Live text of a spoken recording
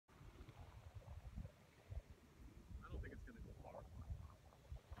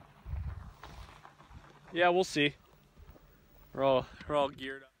Yeah, we'll see. We're all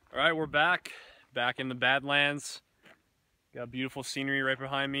geared up. All right, we're back in the Badlands. Got beautiful scenery right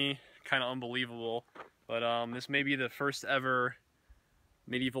behind me. Kind of unbelievable, but this may be the first ever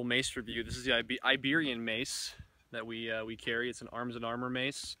medieval mace review. This is the Iberian mace that we carry. It's an arms and armor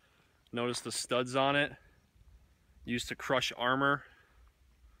mace. Notice the studs on it, used to crush armor.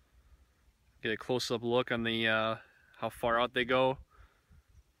 Get a close-up look on the how far out they go.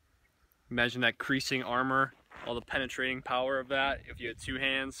 Imagine that creasing armor, all the penetrating power of that if you had two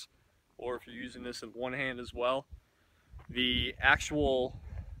hands, or if you're using this in one hand as well. The actual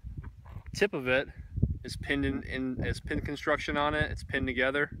tip of it is pinned as pin construction on it. It's pinned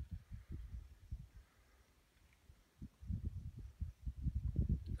together.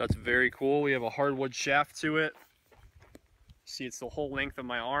 That's very cool. We have a hardwood shaft to it. See, it's the whole length of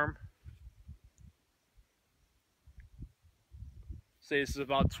my arm. Say this is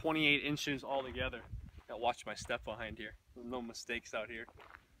about 28 inches altogether. Gotta watch my step behind here. There's no mistakes out here.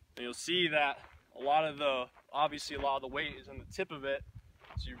 And you'll see that obviously a lot of the weight is on the tip of it.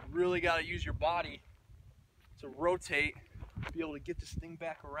 So you really gotta use your body to rotate, be able to get this thing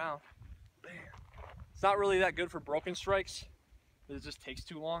back around. Bam. It's not really that good for broken strikes. It just takes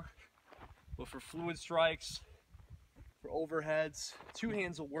too long. But for fluid strikes, for overheads, two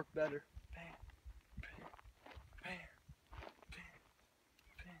hands will work better. Bam, bam, bam, bam,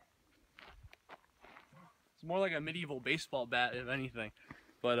 bam. It's more like a medieval baseball bat, if anything,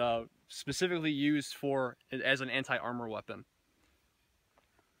 but specifically used as an anti-armor weapon.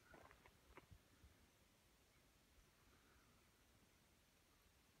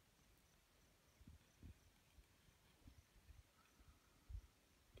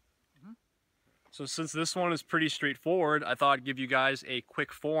 So since this one is pretty straightforward, I thought I'd give you guys a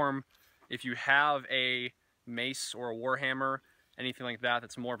quick form. If you have a mace or a warhammer, anything like that,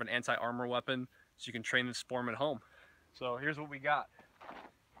 that's more of an anti-armor weapon, so you can train this form at home. So here's what we got.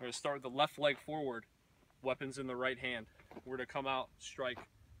 We're gonna start with the left leg forward, weapons in the right hand. We're gonna come out, strike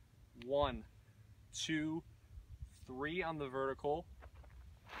 1, 2, 3 on the vertical,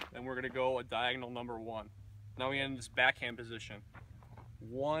 then we're gonna go a diagonal number 1. Now we get in this backhand position.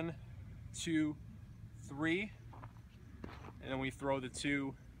 1, 2, 3, and then we throw the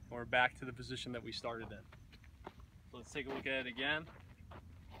 2 and we're back to the position that we started in. So let's take a look at it again.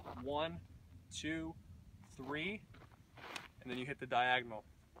 1, 2, 3, and then you hit the diagonal.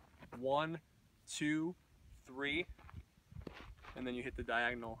 1, 2, 3, and then you hit the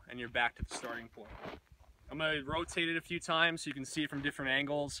diagonal and you're back to the starting point. I'm going to rotate it a few times so you can see it from different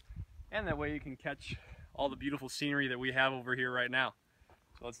angles, and that way you can catch all the beautiful scenery that we have over here right now.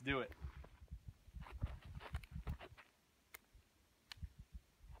 So let's do it.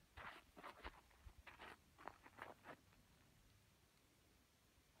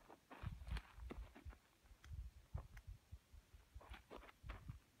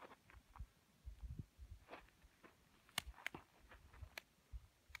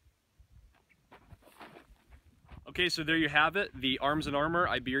 Okay, so there you have it, the Arms and Armor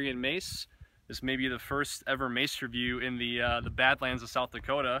Iberian Mace. This may be the first ever mace review in the Badlands of South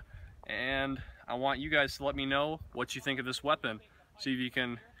Dakota, and I want you guys to let me know what you think of this weapon. See if you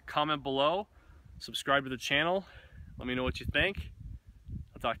can comment below, subscribe to the channel, let me know what you think.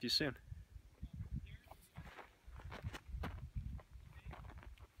 I'll talk to you soon.